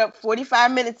mother showed up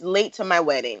 45 minutes late to my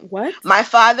wedding. What? My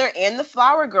father and the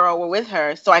flower girl were with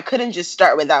her, so I couldn't just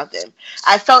start without them.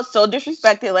 I felt so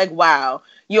disrespected, like, wow,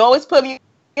 you always put me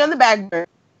on the back burner.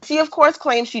 She, of course,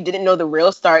 claims she didn't know the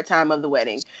real start time of the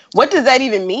wedding. What does that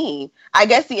even mean? I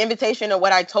guess the invitation of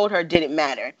what I told her didn't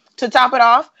matter. To top it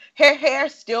off, her hair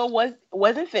still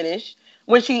wasn't finished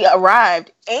when she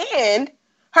arrived, and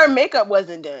her makeup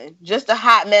wasn't done. Just a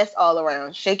hot mess all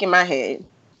around. Shaking my head.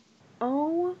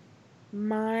 Oh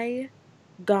my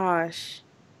gosh.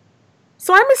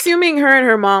 So I'm assuming her and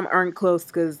her mom aren't close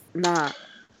because, nah.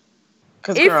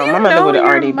 Because, girl, my mother would have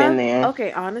already been there.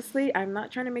 Okay, honestly, I'm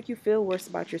not trying to make you feel worse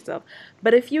about yourself.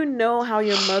 But if you know how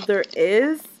your mother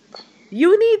is,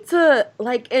 you need to,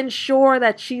 ensure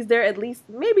that she's there at least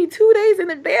maybe 2 days in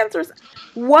advance or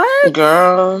what?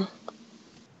 Girl.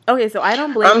 Okay, so I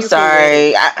don't blame you. I'm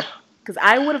sorry. Because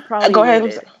I would have probably go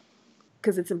ahead.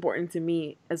 Because it's important to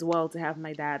me as well to have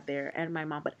my dad there and my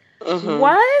mom. But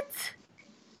what?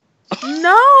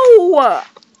 No!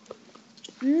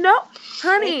 No,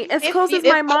 honey, as close as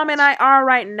my mom and I are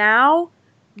right now,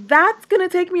 that's going to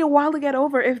take me a while to get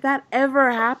over if that ever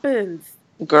happens.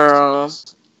 Girl,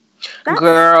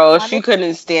 she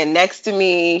couldn't stand next to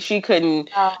me. She couldn't,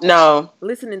 no.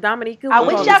 Listen, Dominica, I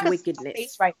wish y'all could see my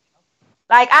face right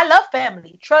now. Like, I love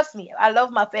family. Trust me, I love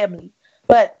my family.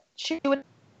 But she would,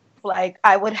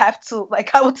 I would have to,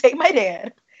 I would take my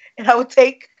dad, and I would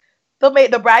take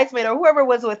the bridesmaid or whoever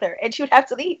was with her, and she would have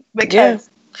to leave because...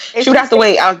 Yeah. She would have to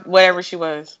wait out whatever she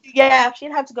was. Yeah,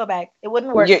 she'd have to go back. It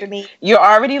wouldn't work for me. You're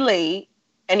already late,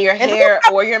 and your hair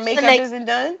or your makeup isn't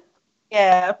done?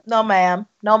 Yeah, no ma'am.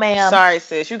 No ma'am. Sorry,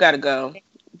 sis. You gotta go.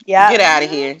 Yeah. Get out of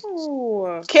here.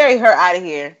 Ooh. Carry her out of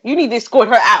here. You need to escort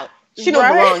her out. She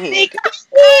don't belong here.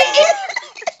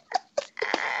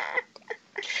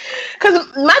 Because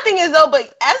my thing is, though,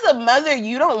 but as a mother,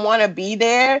 you don't want to be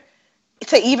there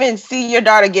to even see your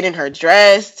daughter get in her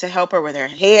dress, to help her with her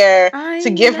hair, to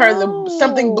give her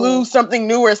something blue, something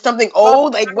new, or something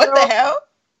old. What the hell?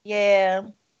 Yeah.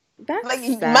 That's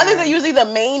mothers are usually the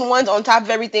main ones on top of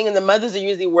everything, and the mothers are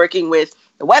usually working with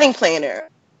the wedding planner,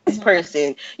 this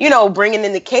person, bringing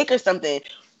in the cake or something.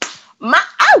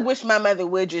 I wish my mother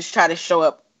would just try to show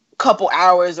up a couple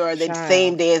hours or the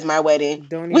same day as my wedding.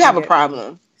 We have a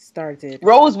problem. Started.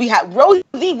 Rosie, we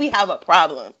have a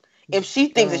problem. if she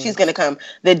thinks that she's going to come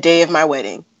the day of my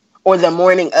wedding or the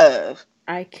morning of.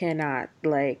 I cannot.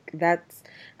 Like, that's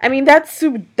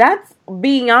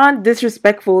beyond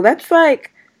disrespectful. That's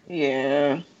like,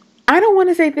 yeah. I don't want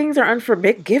to say things are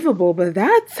unforgivable, but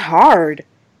that's hard.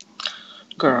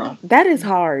 Girl. That is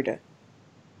hard.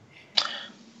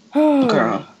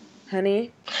 Girl.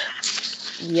 Honey.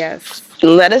 Yes.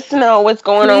 Let us know what's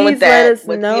going on with that. Let us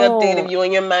what's know. the update of you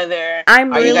and your mother?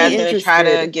 I'm really interested. Are you guys going to try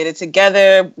to get it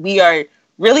together? We are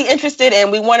really interested,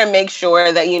 and we want to make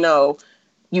sure that, you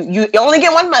only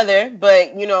get one mother,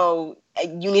 but,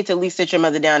 you need to at least sit your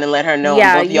mother down and let her know.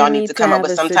 Yeah, both of y'all need to come up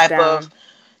with some type of,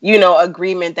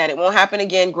 agreement that it won't happen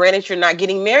again. Granted, you're not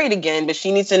getting married again, but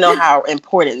she needs to know how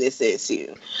important this is to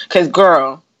you. Because,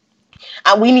 girl,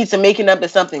 we need to make it up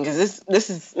as something, because this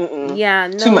is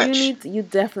too much. You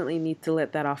definitely need to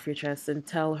let that off your chest and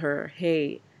tell her,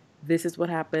 hey, this is what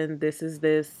happened. This is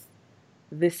this.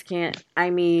 This can't.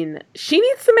 I mean, she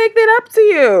needs to make that up to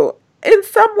you in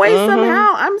some way,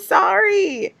 somehow. I'm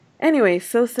sorry. Anyway,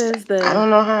 so says the. I don't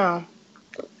know how.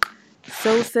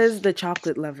 So says the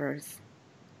chocolate lovers.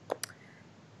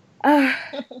 Yeah.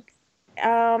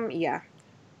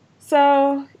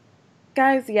 So,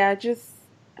 guys,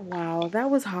 wow, that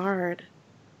was hard.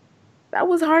 That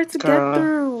was hard to get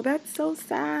through. That's so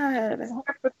sad.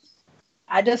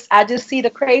 I just see the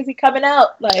crazy coming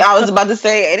out. Like, I was about to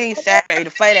say, it ain't Saturday to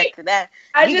fight after that.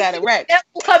 We got it wrecked.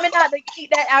 Coming out to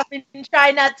keep that out and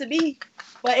try not to be.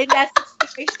 But in that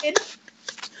situation,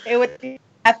 it would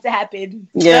have to happen.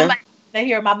 Yeah. Somebody gonna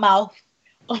hear my mouth.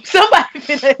 Somebody.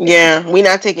 Yeah, we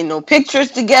not taking no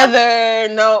pictures together.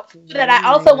 No. That I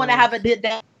also want to have a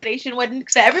destination wedding,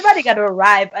 so everybody got to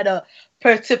arrive at a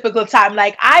typical time.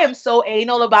 Like, I am so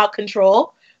anal about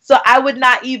control, so I would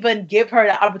not even give her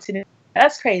the opportunity.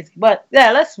 That's crazy, but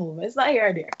yeah, let's move. It's not here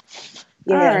or there.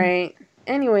 Yeah. All right.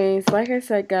 Anyways, like I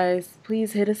said, guys,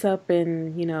 please hit us up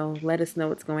and let us know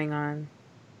what's going on.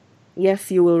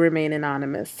 Yes, you will remain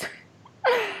anonymous.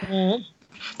 Mm-hmm.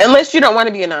 Unless you don't want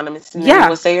to be anonymous. Yeah.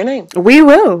 We'll say your name. We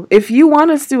will. If you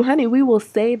want us to, honey, we will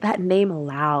say that name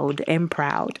loud and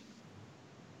proud.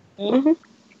 Mm-hmm.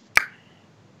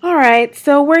 All right.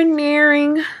 So we're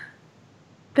nearing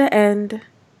the end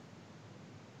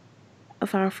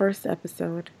of our first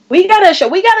episode. We gotta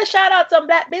shout out some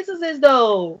Black businesses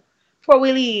though before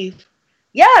we leave.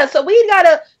 Yeah, so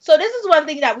so this is one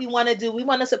thing that we want to do. We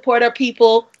want to support our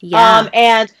people. Yeah.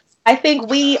 And I think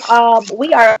we are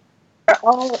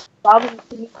all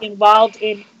involved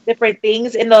in different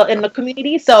things in the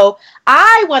community. So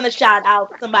I want to shout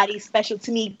out somebody special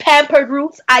to me, Pampered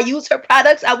Roots. I use her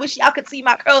products. I wish y'all could see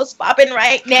my curls popping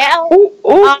right now.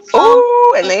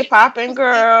 Ooh, and they popping,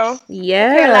 girl.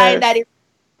 Yeah. Hairline that is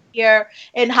here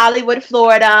in Hollywood,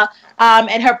 Florida.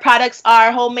 And her products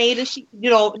are homemade. She,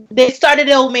 they started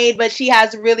homemade, but she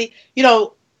has really,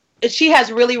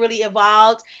 really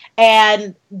evolved,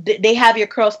 and they have your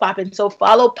curls popping. So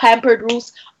follow Pampered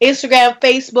Roots, Instagram,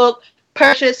 Facebook,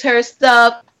 purchase her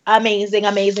stuff. Amazing.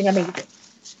 Awesome.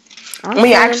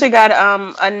 We actually got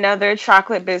another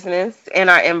chocolate business in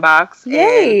our inbox.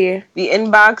 Yay! And the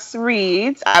inbox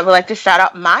reads, I would like to shout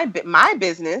out my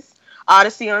business,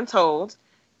 Odyssey Untold,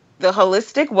 the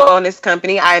holistic wellness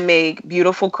company. I make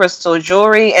beautiful crystal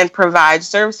jewelry and provide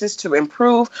services to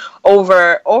improve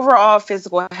overall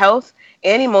physical health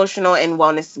and emotional and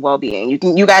wellness well-being.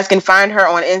 You guys can find her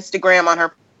on Instagram on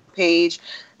her page,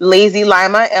 Lazy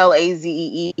Lima,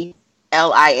 LAZEELIMA,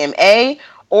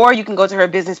 or you can go to her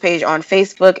business page on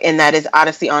Facebook, and that is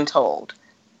Odyssey Untold.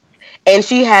 And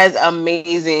she has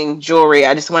amazing jewelry.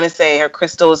 I just want to say her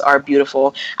crystals are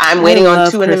beautiful. I'm waiting on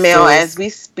 2 in the mail as we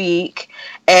speak.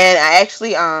 And I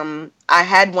actually, I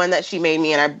had one that she made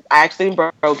me, and I actually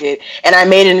broke it. And I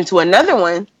made it into another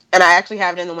one, and I actually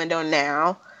have it in the window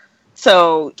now.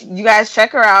 So you guys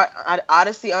check her out at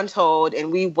Odyssey Untold,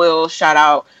 and we will shout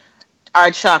out our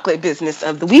chocolate business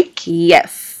of the week.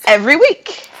 Yes. Every week.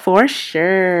 For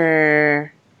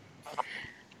sure.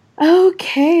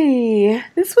 Okay.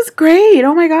 This was great.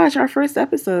 Oh my gosh, our first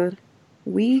episode.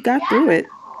 We got through it.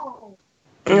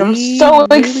 I'm so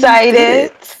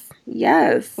excited.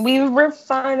 Yes. We were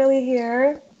finally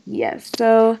here. Yes.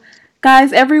 So,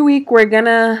 guys, every week we're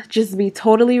gonna just be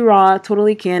totally raw,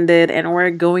 totally candid, and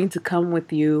we're going to come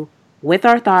with you with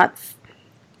our thoughts.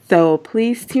 So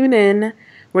please tune in.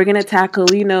 We're gonna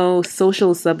tackle,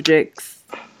 social subjects,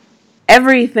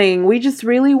 everything. We just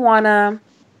really wanna,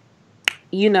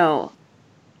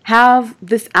 have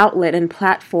this outlet and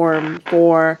platform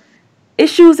for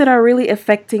issues that are really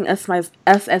affecting us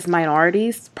as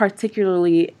minorities,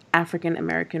 particularly African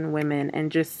American women and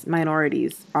just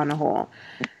minorities on a whole.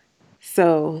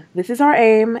 So this is our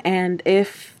aim, and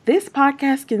if this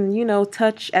podcast can,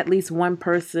 touch at least one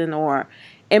person or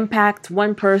impact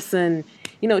one person,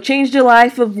 change the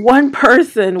life of one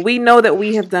person, we know that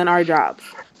we have done our jobs.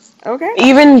 Okay?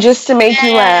 Even just to make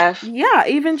you laugh. Yeah,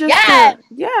 even just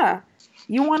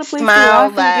You want a place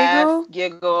Smile, to laugh and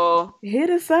giggle.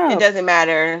 Hit us up. It doesn't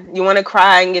matter. You want to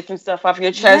cry and get some stuff off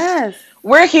your chest? Yes.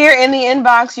 We're here in the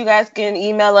inbox. You guys can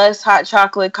email us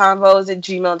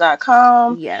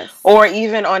hotchocolateconvos@gmail.com. Yes. Or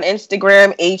even on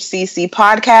Instagram, HCC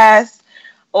Podcast.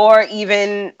 Or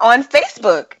even on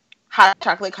Facebook, Hot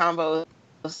Chocolate Convos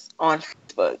on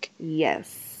Facebook.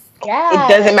 Yes. Yeah. It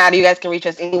doesn't matter. You guys can reach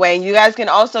us anyway. And you guys can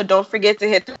also, don't forget to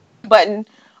hit the button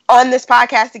on this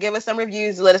podcast to give us some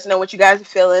reviews. Let us know what you guys are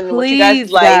feeling. Please, what you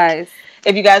guys like. Guys.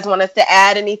 If you guys want us to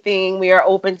add anything, we are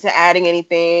open to adding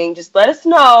anything. Just let us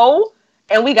know.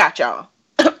 And we got y'all.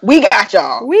 We got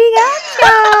y'all. We got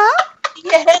y'all.